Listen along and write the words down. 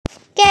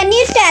Can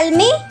you tell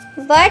me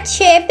what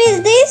shape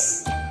is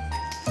this?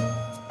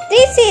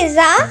 This is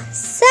a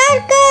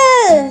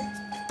circle.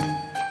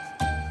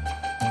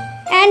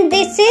 And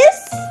this is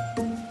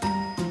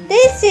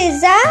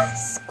a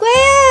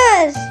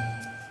square.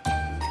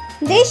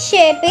 This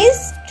shape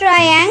is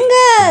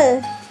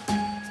triangle.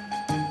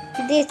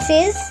 This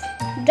is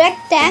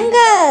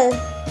rectangle.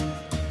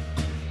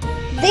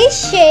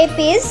 This shape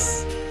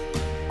is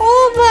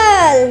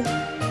oval.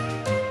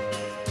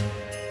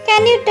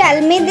 Can you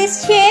tell me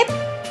this shape?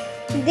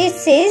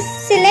 This is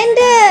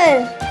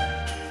cylinder.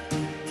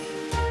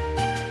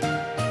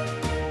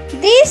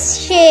 This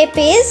shape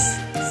is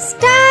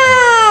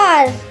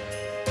star.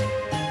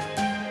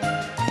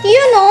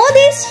 You know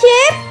this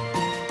shape?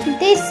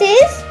 This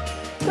is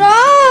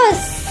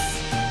cross.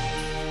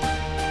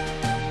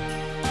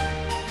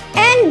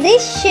 And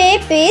this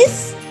shape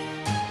is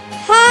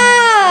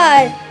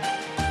heart.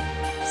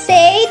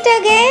 Say it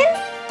again.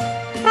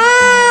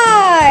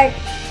 Heart.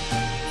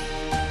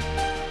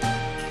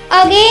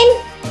 Again.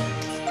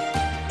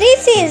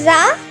 This is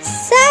a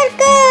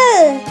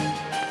circle.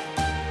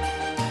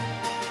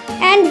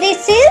 And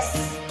this is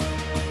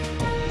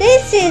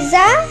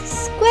a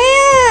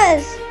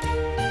square.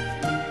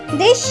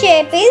 This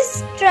shape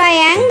is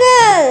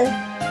triangle.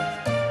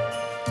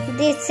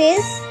 This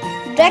is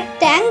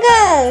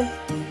rectangle.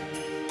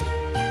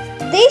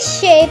 This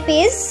shape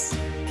is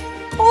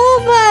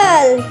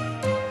oval.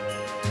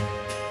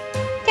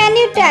 Can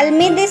you tell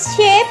me this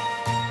shape?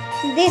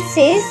 This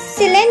is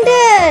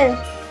cylinder.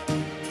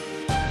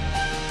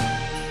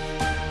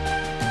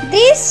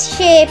 This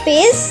shape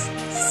is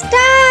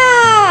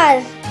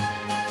star.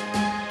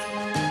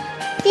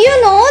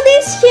 You know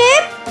this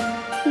shape?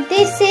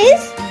 This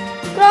is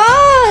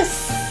cross.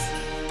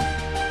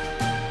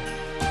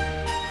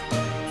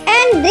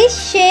 And this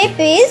shape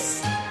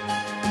is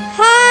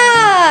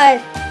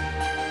heart.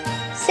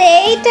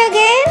 Say it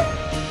again.